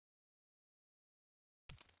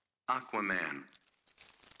Aquaman,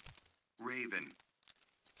 Raven,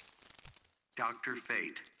 Dr.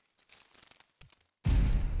 Fate.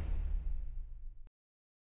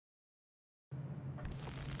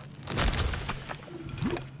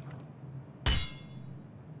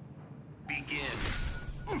 Begin.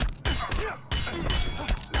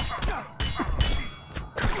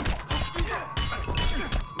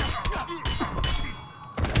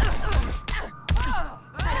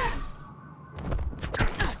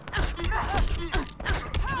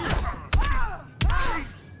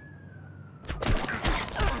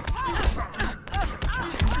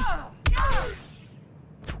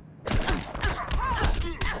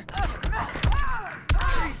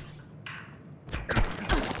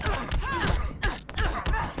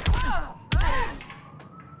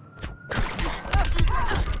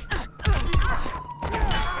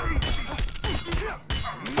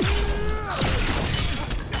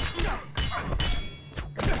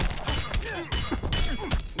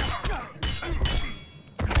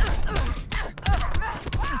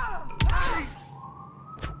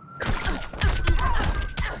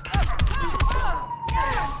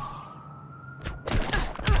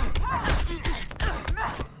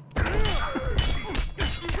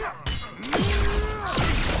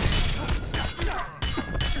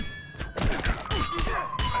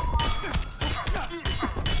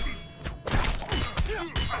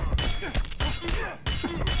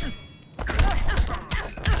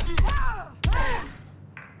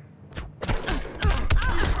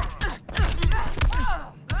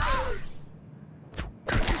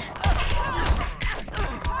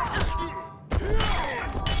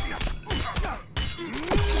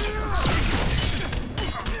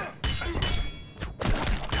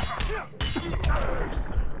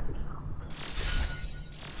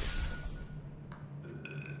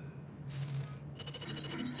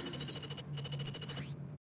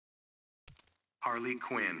 Harley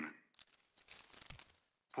Quinn,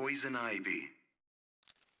 Poison Ivy,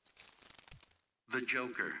 the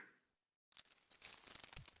Joker,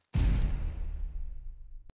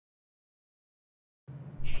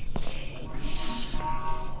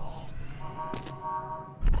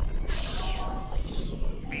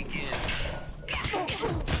 begin.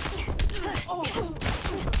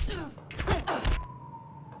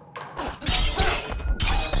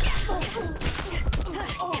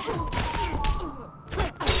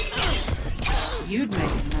 You'd make a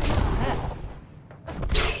nice pet.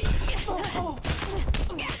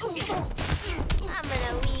 I'm in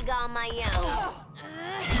a league on my own.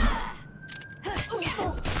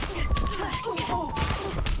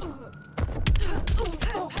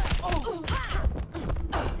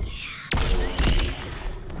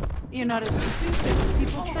 You're not as stupid as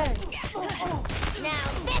people say. Now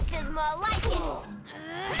this is more like it.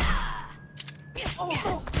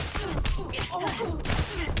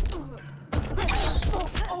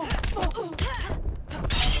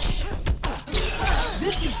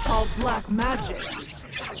 This is called black magic.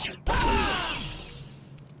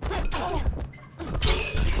 I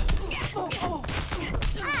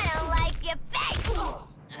don't like your face.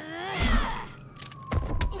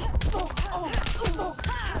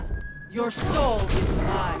 Your soul is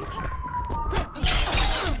mine.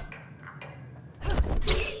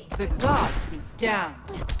 The gods be damned.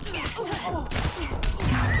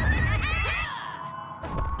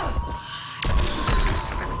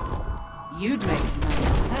 You'd make a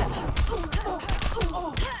nice pet.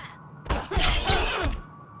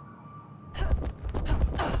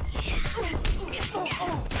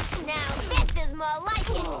 Now this is more like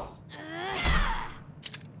it.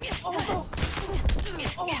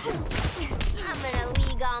 I'm in a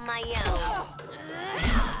league on my own.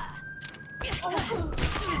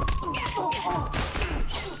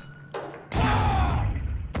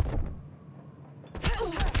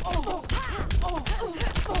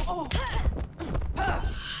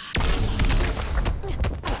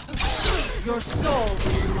 Your soul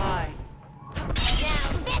is mine. Now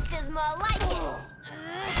this is more like it.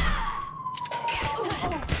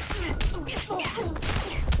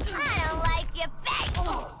 I don't like your face.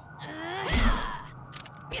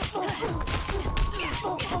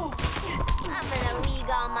 I'm in a league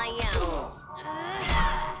on my own.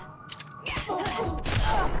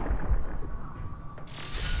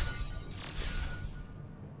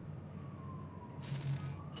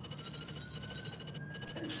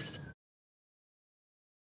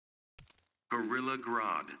 Gorilla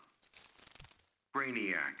Grodd,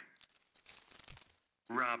 Brainiac,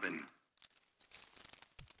 Robin,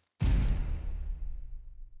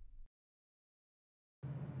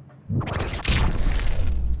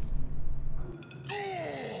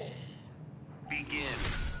 begin.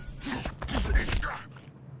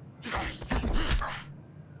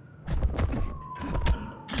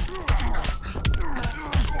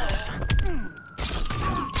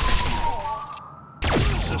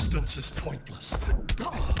 Resistance is pointless.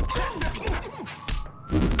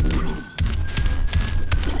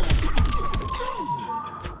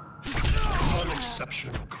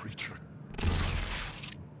 Unexceptional creature.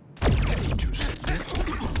 Ready to submit?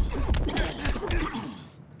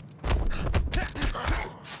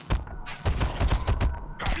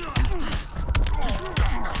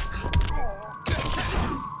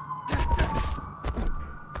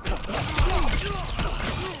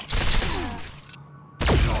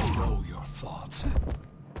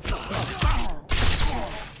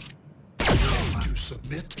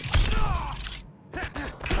 Submit.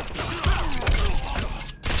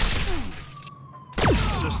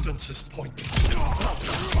 Resistance is pointless.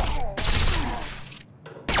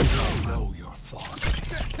 I know your thoughts.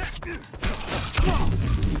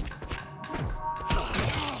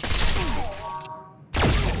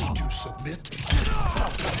 To submit.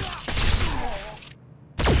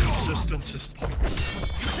 Resistance is pointless.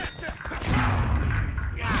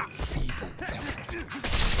 Feeble effort.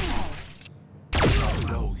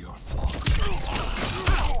 Know your thoughts.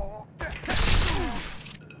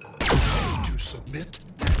 To submit.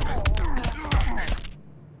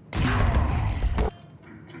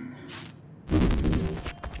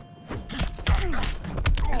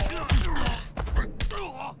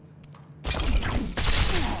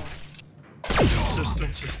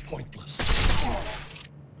 Resistance is pointless.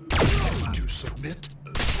 To submit.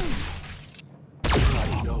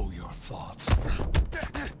 I know your thoughts.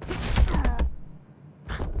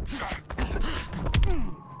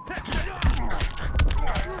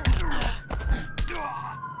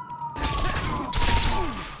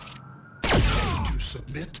 To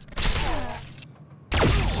submit.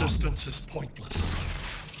 Resistance is pointless.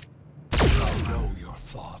 I know your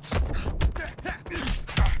thoughts.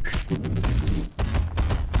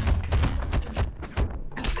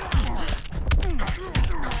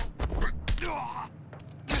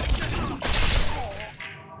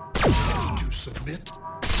 To submit.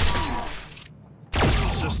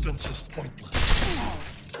 Resistance is pointless.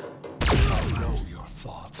 I know your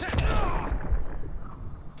thoughts.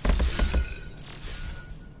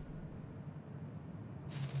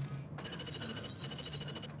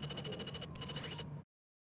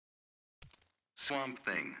 Swamp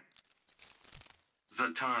Thing.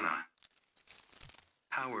 Zatanna.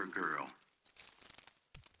 Power Girl.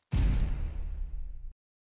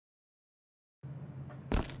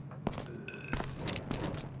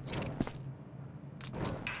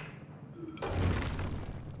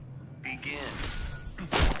 Begin.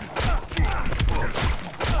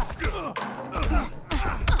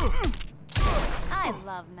 I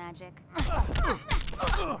love magic.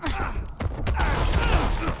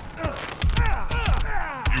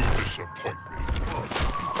 You disappoint me.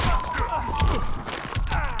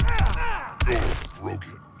 You're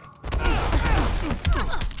broken.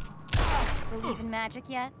 Believe in magic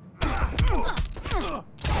yet? You're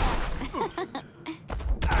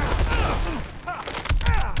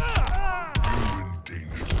in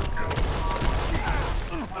danger.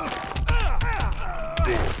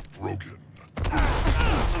 You're broken.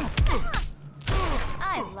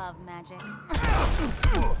 I love magic.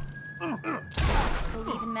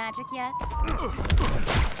 Believe in magic yet?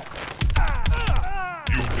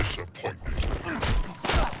 You disappoint me.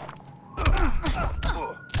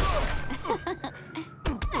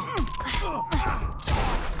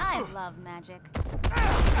 I love magic.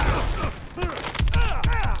 You're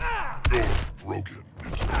broken.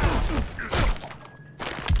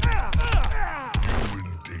 You're in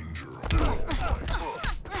danger all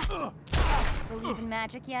life. Believe in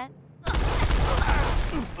magic yet? You're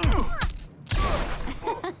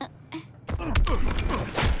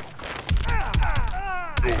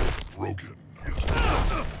broken.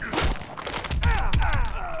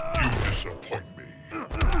 You disappoint me.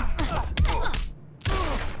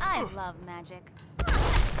 I love magic.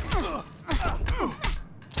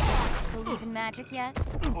 Believe in magic yet?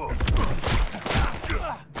 You're broken.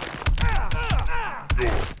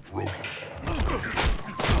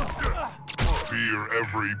 Fear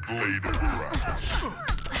every blade of grass.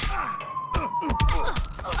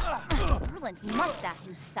 Merlin's mustache,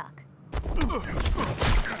 you suck. You're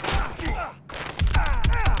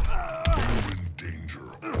in danger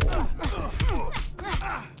all life.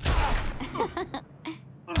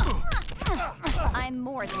 I'm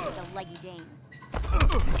more than just a leggy dame.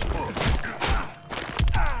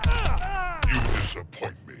 You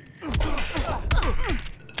disappoint me.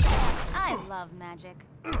 I love magic.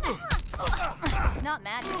 It's not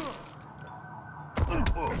magic.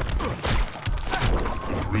 The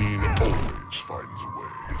green always finds a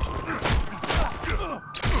way. The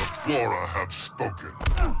Flora have spoken.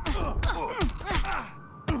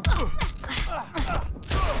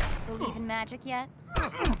 Believe in magic yet?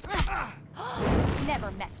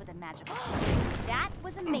 Never mess with a magical trick. That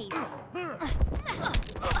was amazing.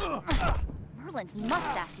 Merlin's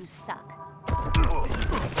mustache, you suck.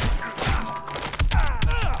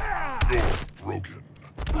 You're broken.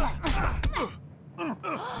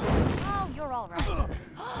 Oh, you're all right.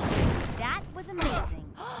 That was amazing.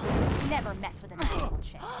 Never mess with a magical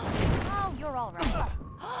chick. Oh, you're all right.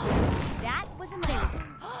 That was amazing.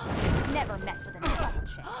 Never mess with a magical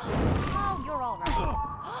chick. Oh, you're all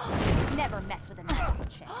right. Never mess with a magical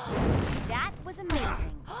chick. That was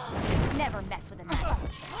amazing. Never mess with a magical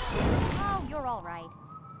chick. Oh, you're all right.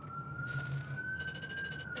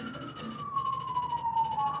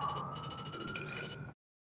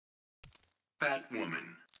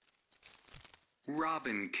 Batwoman.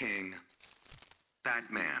 Robin King.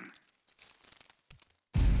 Batman.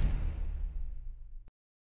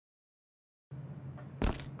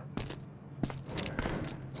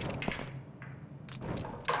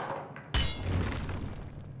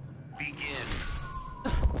 Begin.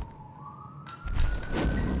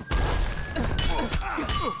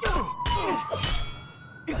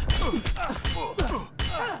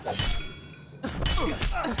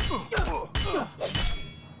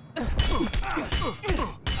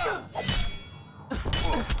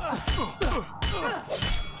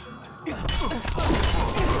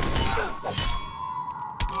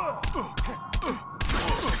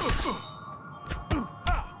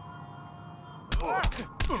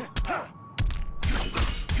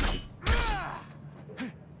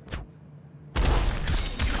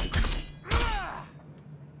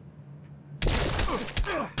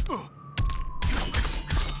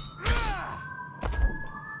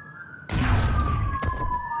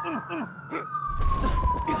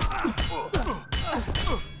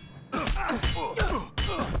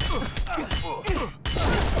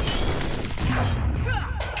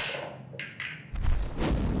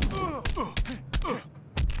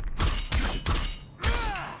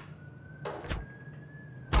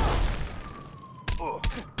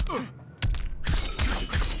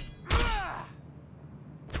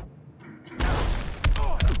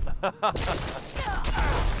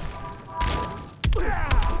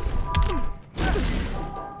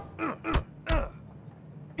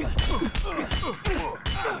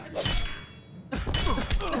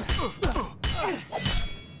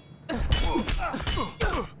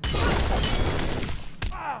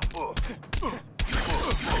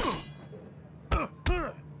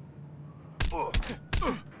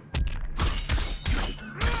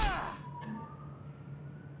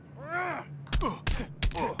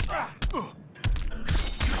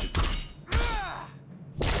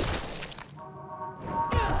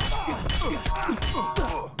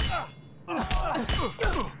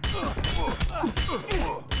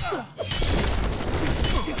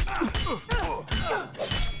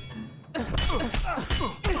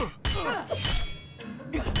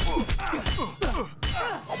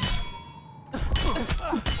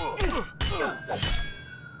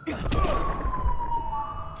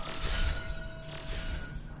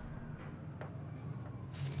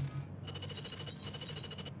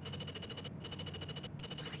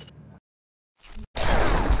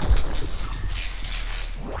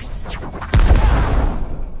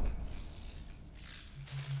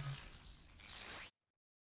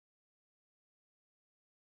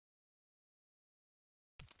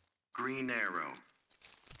 Green Arrow.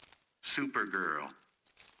 Supergirl.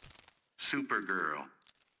 Supergirl.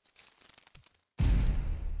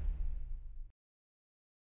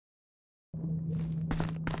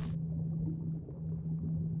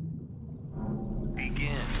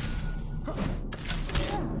 Begin.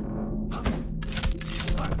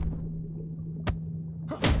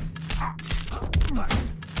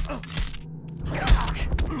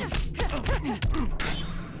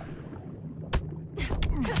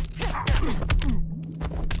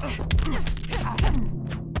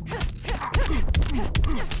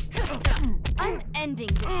 I'm ending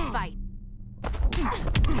this fight.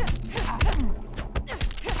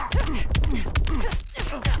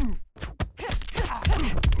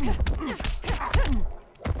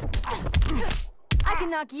 I can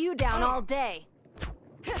knock you down all day.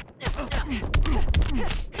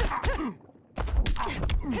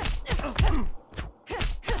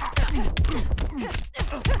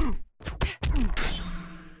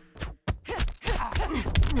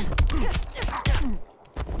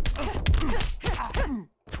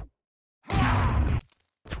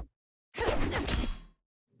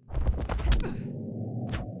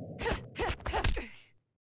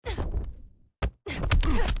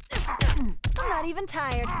 even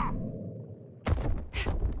tired.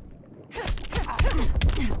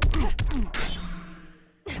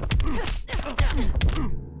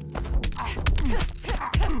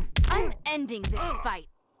 I'm ending this fight.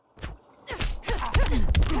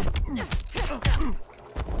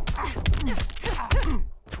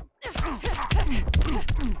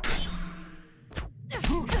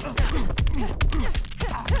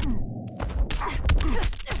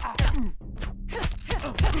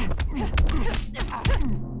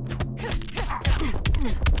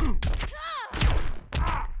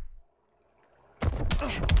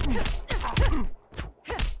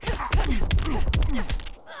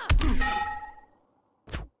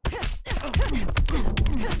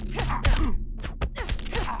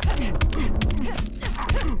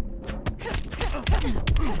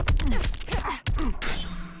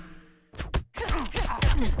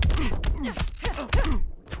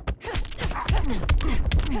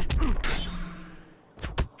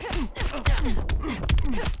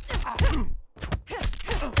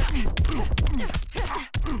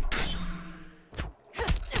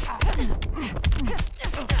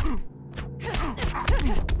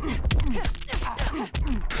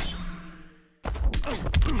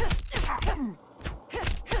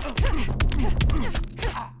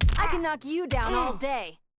 I can knock you down all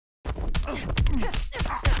day.